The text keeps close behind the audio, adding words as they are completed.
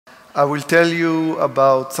I will tell you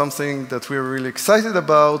about something that we're really excited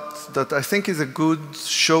about that I think is a good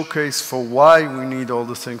showcase for why we need all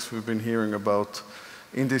the things we've been hearing about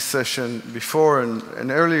in this session before and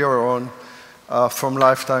earlier on from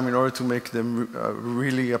Lifetime in order to make them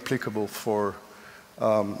really applicable for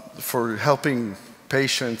helping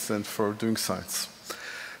patients and for doing science.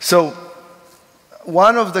 So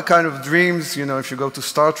one of the kind of dreams, if you go to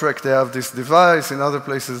Star Trek, they have this device. In other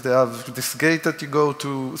places, they have this gate that you go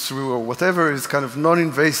through or whatever is kind of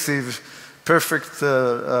non-invasive, perfect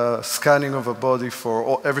scanning of a body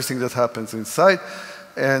for everything that happens inside.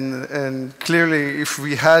 And clearly, if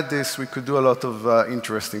we had this, we could do a lot of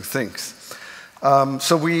interesting things.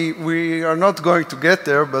 So we are not going to get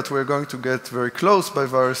there, but we're going to get very close by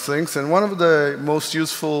various things. And one of the most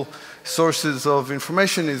useful sources of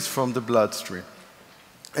information is from the bloodstream.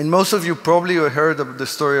 And most of you probably heard of the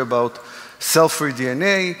story about cell-free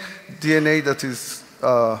DNA, DNA that is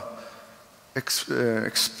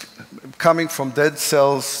coming from dead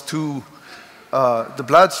cells to the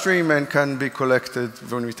bloodstream and can be collected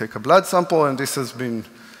when we take a blood sample. And this has been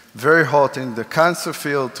very hot in the cancer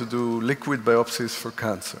field to do liquid biopsies for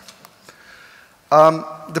cancer.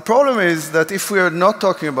 The problem is that if we are not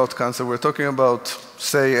talking about cancer, we're talking about,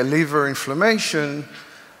 say, a liver inflammation,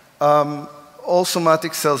 all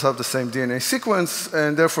somatic cells have the same DNA sequence,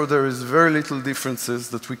 and therefore there is very little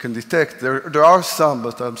differences that we can detect. There are some,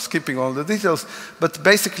 but I'm skipping all the details. But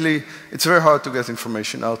basically, it's very hard to get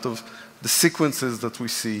information out of the sequences that we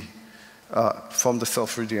see from the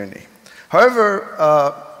cell-free DNA.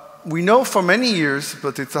 However, we know for many years,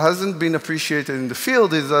 but it hasn't been appreciated in the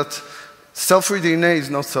field, is that cell-free DNA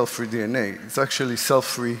is not cell-free DNA. It's actually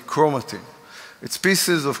cell-free chromatin. It's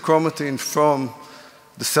pieces of chromatin from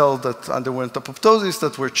the cell that underwent apoptosis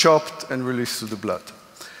that were chopped and released to the blood.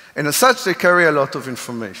 And as such, they carry a lot of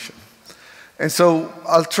information. And so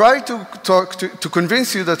I'll try to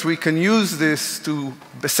convince you that we can use this to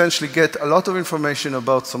essentially get a lot of information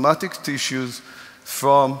about somatic tissues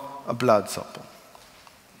from a blood sample.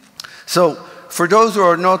 So for those who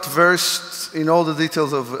are not versed in all the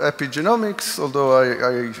details of epigenomics, although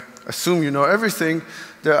I assume you know everything,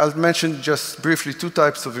 I'll mention just briefly two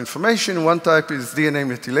types of information. One type is DNA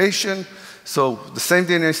methylation. So the same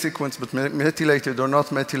DNA sequence, but methylated or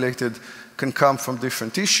not methylated, can come from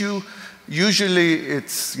different tissue. Usually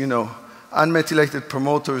it's, unmethylated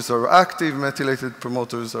promoters are active, methylated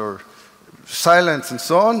promoters are silent, and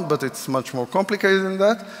so on, but it's much more complicated than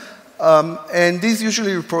that. And these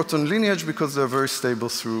usually report on lineage because they're very stable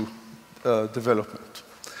through development.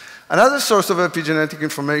 Another source of epigenetic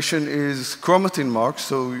information is chromatin marks.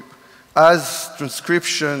 So as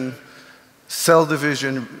transcription, cell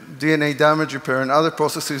division, DNA damage repair, and other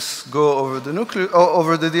processes go over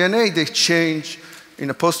the DNA, they change in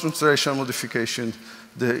a post-translational modification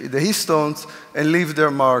the histones and leave their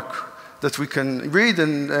mark that we can read.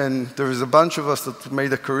 And there is a bunch of us that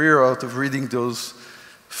made a career out of reading those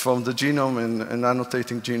from the genome and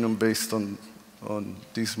annotating genome based on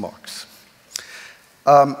these marks.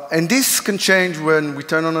 And this can change when we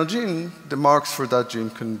turn on a gene, the marks for that gene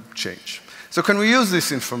can change. So can we use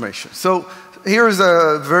this information? So here is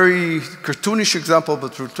a very cartoonish example,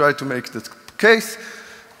 but we'll try to make the case.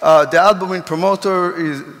 The albumin promoter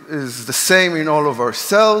is the same in all of our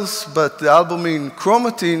cells, but the albumin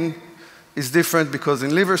chromatin is different because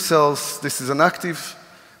in liver cells, this is an active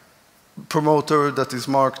promoter that is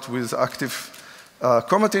marked with active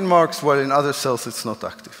chromatin marks, while in other cells it's not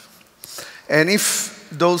active. And if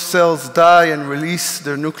those cells die and release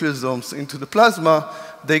their nucleosomes into the plasma,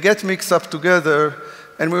 they get mixed up together,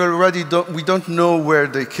 and we don't know where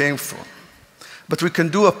they came from. But we can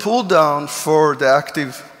do a pull down for the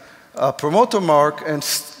active promoter mark and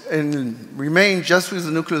remain just with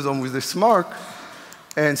the nucleosome with this mark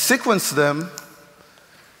and sequence them,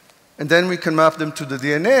 and then we can map them to the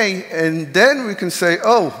DNA, and then we can say,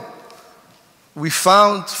 oh, we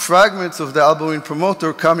found fragments of the albumin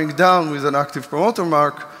promoter coming down with an active promoter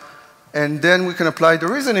mark, and then we can apply the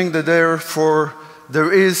reasoning that therefore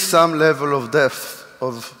there is some level of death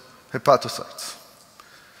of hepatocytes.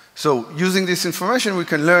 So using this information, we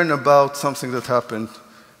can learn about something that happened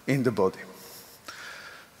in the body.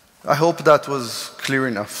 I hope that was clear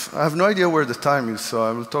enough. I have no idea where the time is, so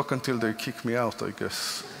I will talk until they kick me out, I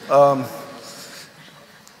guess.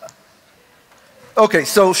 Okay,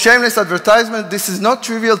 so shameless advertisement. This is not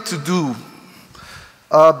trivial to do,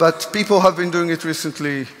 but people have been doing it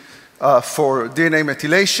recently for DNA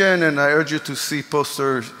methylation, and I urge you to see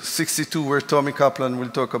poster 62, where Tommy Kaplan will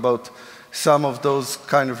talk about some of those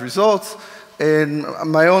kind of results. And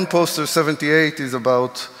my own poster 78 is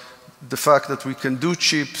about the fact that we can do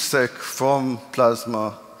cheap sec from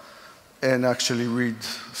plasma and actually read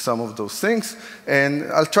some of those things.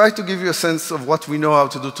 And I'll try to give you a sense of what we know how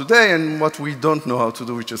to do today and what we don't know how to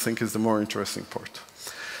do, which I think is the more interesting part.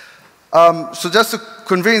 So just to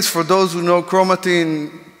convince, for those who know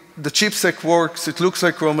chromatin, the chipsec works. It looks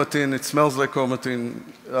like chromatin. It smells like chromatin.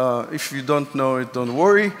 If you don't know it, don't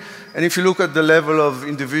worry. And if you look at the level of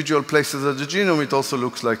individual places of the genome, it also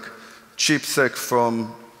looks like chipsec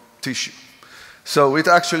from tissue. So it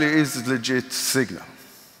actually is a legit signal.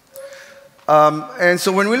 And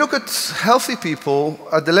so when we look at healthy people,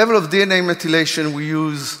 at the level of DNA methylation, we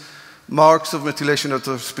use marks of methylation that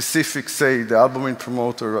are specific, say, the albumin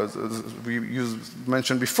promoter, as we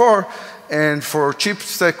mentioned before. And for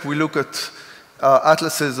chipsec, we look at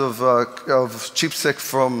atlases of chipsec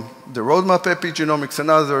from the roadmap epigenomics and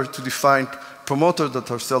others to define promoters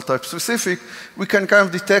that are cell type specific. We can kind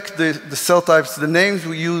of detect the cell types. The names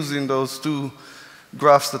we use in those two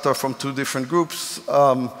graphs that are from two different groups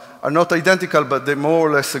are not identical, but they more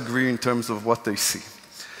or less agree in terms of what they see.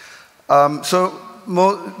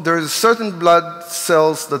 There's certain blood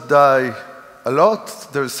cells that die a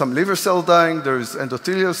lot. There's some liver cells dying. There's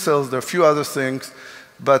endothelial cells. There are a few other things.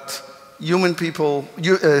 But human people,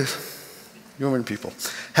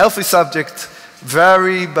 healthy subjects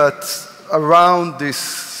vary, but around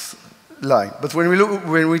this line. But when we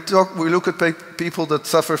look at people that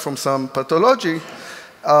suffer from some pathology,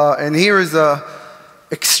 and here is an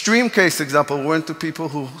extreme case example. We went to people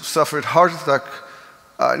who suffered heart attack,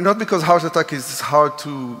 not because heart attack is hard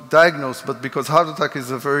to diagnose, but because heart attack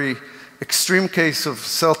is a very extreme case of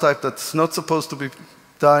cell type that's not supposed to be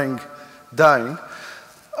dying.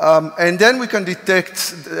 And then we can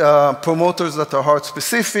detect promoters that are heart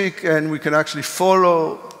specific, and we can actually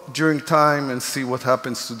follow during time and see what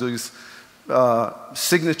happens to these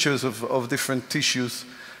signatures of different tissues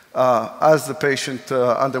as the patient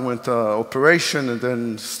underwent operation and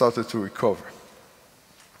then started to recover.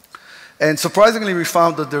 And surprisingly, we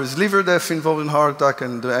found that there is liver death involved in heart attack,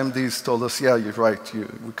 and the MDs told us, yeah, you're right.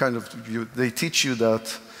 They teach you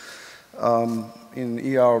that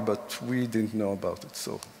in ER, but we didn't know about it,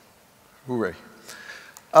 so hooray.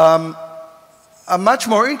 A much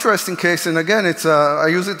more interesting case, and again, I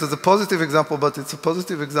use it as a positive example, but it's a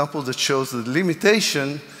positive example that shows the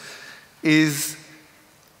limitation, is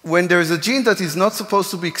when there is a gene that is not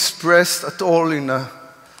supposed to be expressed at all in a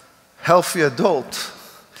healthy adult,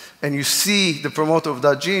 and you see the promoter of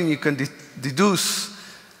that gene, you can deduce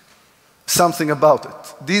something about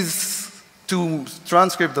it. These two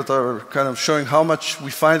transcripts that are kind of showing how much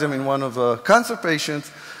we find them in one of cancer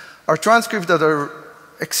patients are transcripts that are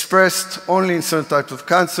expressed only in certain types of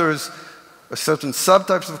cancers, certain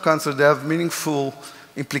subtypes of cancer. They have meaningful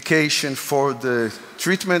implication for the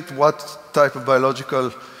treatment, what type of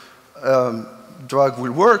biological drug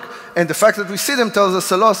will work. And the fact that we see them tells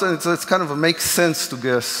us a lot, and it's kind of makes sense to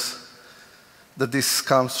guess that this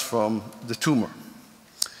comes from the tumor.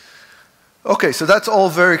 Okay, so that's all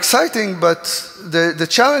very exciting, but the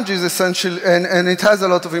challenge is essentially, and it has a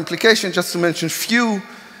lot of implications, just to mention few.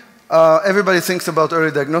 Everybody thinks about early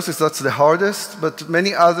diagnosis, that's the hardest, but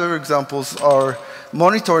many other examples are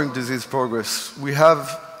monitoring disease progress. We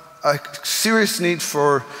have a serious need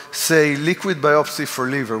for, say, liquid biopsy for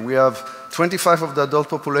liver. We have 25% of the adult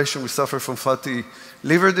population will suffer from fatty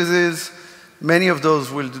liver disease. Many of those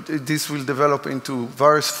this will develop into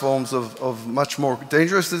various forms of much more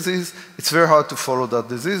dangerous disease. It's very hard to follow that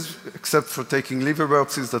disease, except for taking liver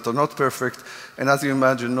biopsies that are not perfect, and as you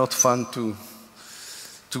imagine, not fun to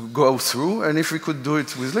go through. And if we could do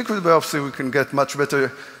it with liquid biopsy, we can get much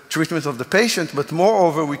better treatment of the patient, but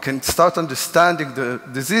moreover, we can start understanding the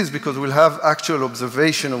disease because we'll have actual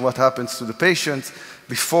observation of what happens to the patients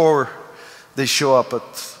before they show up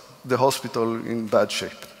at the hospital in bad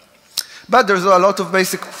shape. But there's a lot of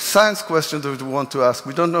basic science questions that we want to ask.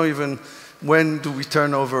 We don't know even when do we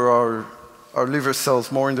turn over our liver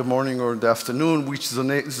cells, more in the morning or the afternoon, which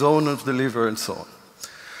zone of the liver, and so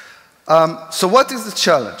on. So what is the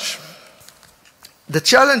challenge? The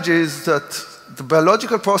challenge is that the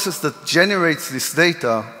biological process that generates this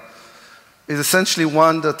data is essentially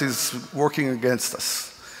one that is working against us.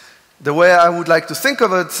 The way I would like to think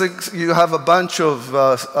of it, you have a bunch of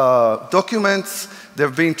documents. They're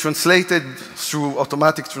being translated through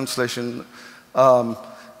automatic translation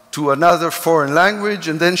to another foreign language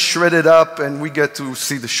and then shredded up, and we get to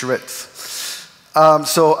see the shreds.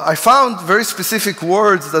 So I found very specific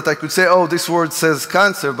words that I could say, oh, this word says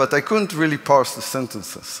cancer, but I couldn't really parse the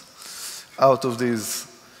sentences out of these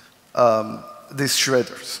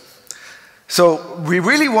shredders. So we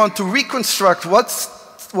really want to reconstruct what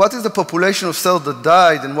is the population of cells that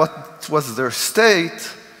died and what was their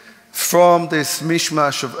state from this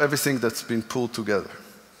mishmash of everything that's been pulled together.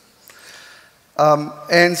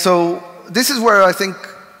 And so this is where I think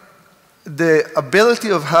the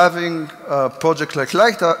ability of having a project like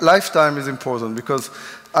Lifetime is important, because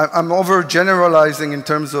I'm overgeneralizing in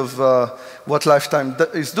terms of what Lifetime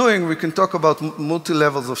is doing. We can talk about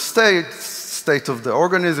multi-levels of state of the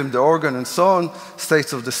organism, the organ, and so on,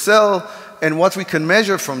 states of the cell, and what we can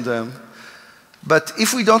measure from them. But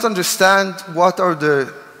if we don't understand what are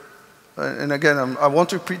the, and again, I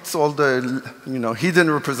won't repeat all the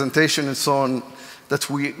hidden representation and so on that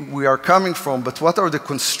we are coming from, but what are the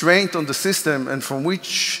constraints on the system and from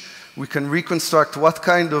which we can reconstruct what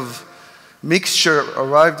kind of mixture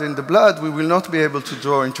arrived in the blood, we will not be able to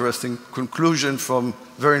draw interesting conclusions from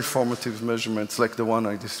very informative measurements like the one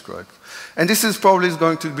I described. And this is probably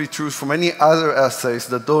going to be true for many other assays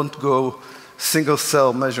that don't go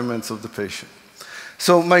single-cell measurements of the patient.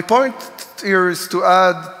 So my point here is to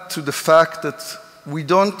add to the fact that we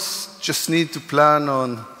don't just need to plan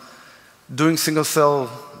on doing single-cell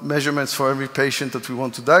measurements for every patient that we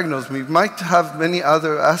want to diagnose. We might have many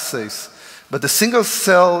other assays, but the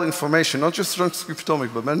single-cell information, not just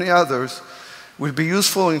transcriptomic, but many others, will be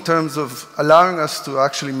useful in terms of allowing us to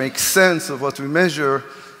actually make sense of what we measure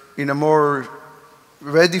in a more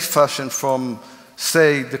ready fashion from,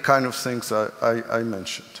 say, the kind of things I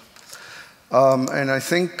mentioned. And I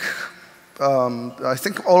think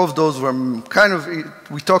all of those were kind of,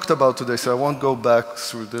 we talked about today, so I won't go back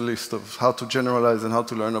through the list of how to generalize and how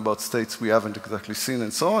to learn about states we haven't exactly seen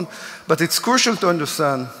and so on. But it's crucial to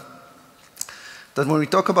understand that when we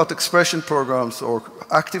talk about expression programs or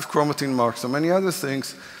active chromatin marks or many other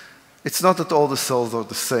things, it's not that all the cells are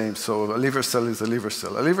the same. So a liver cell is a liver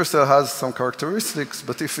cell. A liver cell has some characteristics,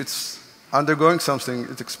 but if it's undergoing something,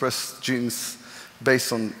 it expresses genes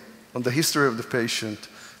based on the history of the patient,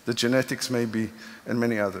 the genetics maybe, and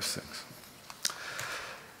many other things.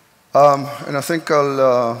 And I think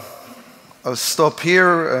I'll stop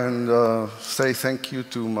here and say thank you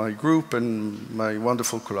to my group and my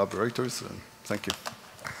wonderful collaborators. And thank you.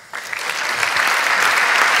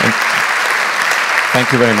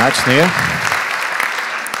 Thank you very much, Nir.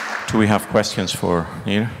 Do we have questions for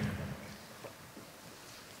Nir?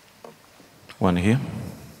 One here.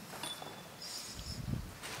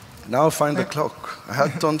 Now find the clock. I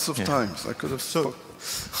had tons of times. I could have. So,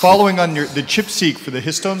 following on the ChIP-seq for the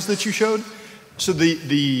histones that you showed, so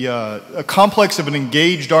a complex of an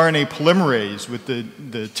engaged RNA polymerase with the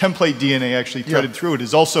template DNA actually threaded through it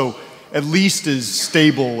is also at least as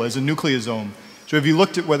stable as a nucleosome. So have you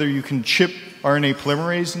looked at whether you can chip RNA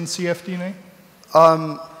polymerase in cfDNA?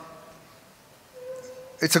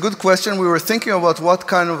 It's a good question. We were thinking about what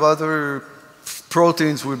kind of other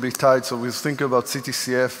proteins will be tied, so we were thinking about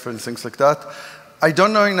CTCF and things like that. I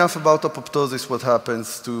don't know enough about apoptosis, what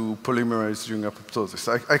happens to polymerase during apoptosis.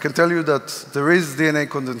 I can tell you that there is DNA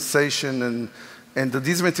condensation and the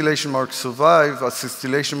desmethylation marks survive,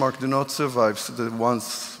 acetylation marks do not survive, so the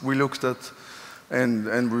ones we looked at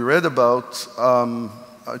and we read about.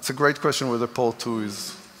 It's a great question whether POL2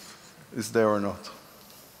 is there or not.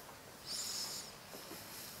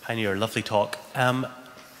 Hi, Nir, lovely talk.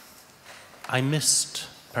 I missed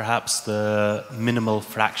perhaps the minimal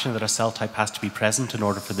fraction that a cell type has to be present in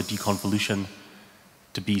order for the deconvolution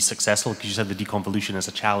to be successful, because you said the deconvolution is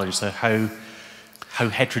a challenge. So how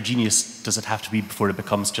heterogeneous does it have to be before it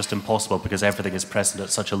becomes just impossible because everything is present at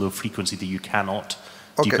such a low frequency that you cannot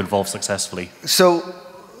deconvolve successfully? So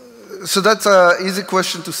that's an easy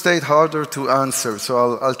question to state, harder to answer.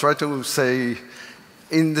 So I'll try to say,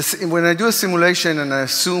 when I do a simulation and I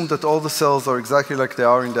assume that all the cells are exactly like they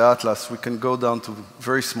are in the atlas, we can go down to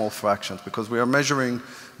very small fractions because we are measuring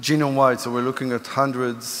genome-wide, so we're looking at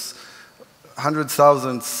hundreds,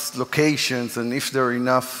 thousands locations, and if there are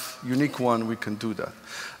enough unique ones, we can do that.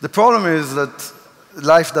 The problem is that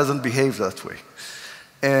life doesn't behave that way.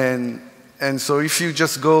 And so if you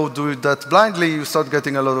just go do that blindly, you start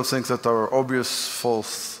getting a lot of things that are obvious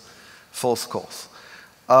false calls.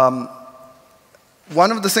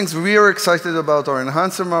 One of the things we are excited about are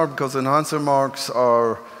enhancer marks, because enhancer marks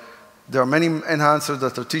there are many enhancers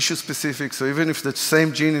that are tissue specific, so even if the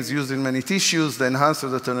same gene is used in many tissues, the enhancer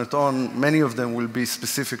that turn it on, many of them will be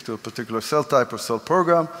specific to a particular cell type or cell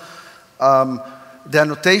program. The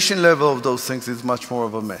annotation level of those things is much more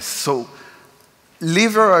of a mess. So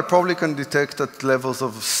liver, I probably can detect at levels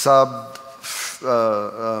of sub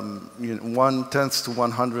 1/10 to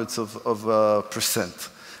 1/100 of percent.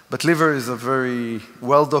 But liver is a very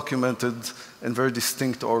well-documented and very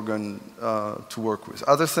distinct organ to work with.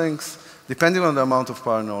 Other things, depending on the amount of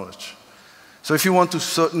prior knowledge. So if you want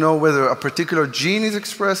to know whether a particular gene is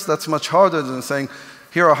expressed, that's much harder than saying,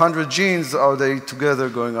 Here are 100 genes. Are they together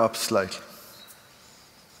going up slightly?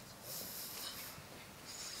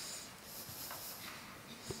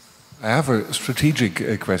 I have a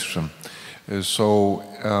strategic question.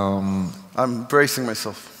 I'm bracing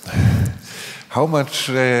myself. How much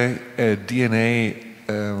DNA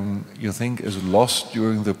you think is lost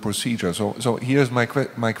during the procedure? So here's my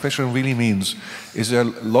question really means, is there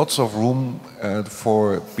lots of room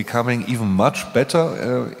for becoming even much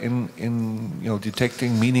better in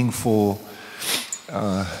detecting meaningful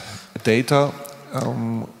data,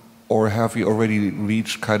 or have we already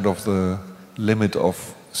reached kind of the limit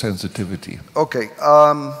of sensitivity? Okay.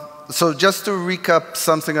 So just to recap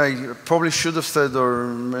something I probably should have said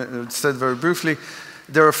or said very briefly,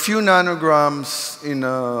 there are a few nanograms in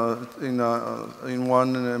 1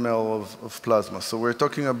 ml of plasma. So we're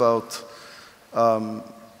talking about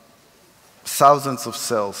thousands of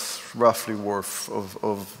cells, roughly, worth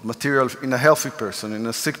of material in a healthy person. In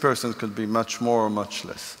a sick person, it could be much more or much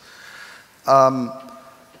less.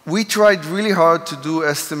 We tried really hard to do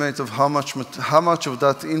estimates of how much of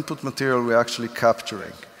that input material we're actually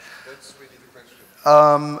capturing. That's really the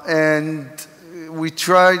question. And we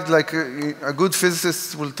tried, like a good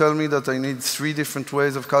physicist will tell me that I need 3 different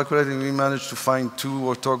ways of calculating. We managed to find 2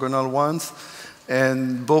 orthogonal ones.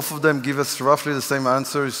 And both of them give us roughly the same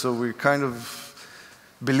answers, so we kind of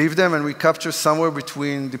believe them. And we capture somewhere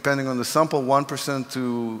between, depending on the sample, 1%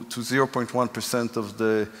 to 0.1% of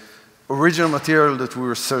the original material that we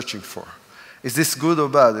were searching for. Is this good or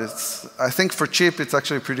bad? I think for chip, it's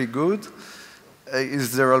actually pretty good.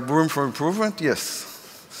 Is there room for improvement? Yes.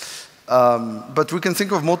 But we can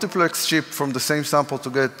think of multiplex chip from the same sample to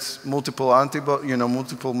get multiple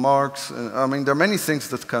multiple marks. I mean, there are many things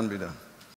that can be done.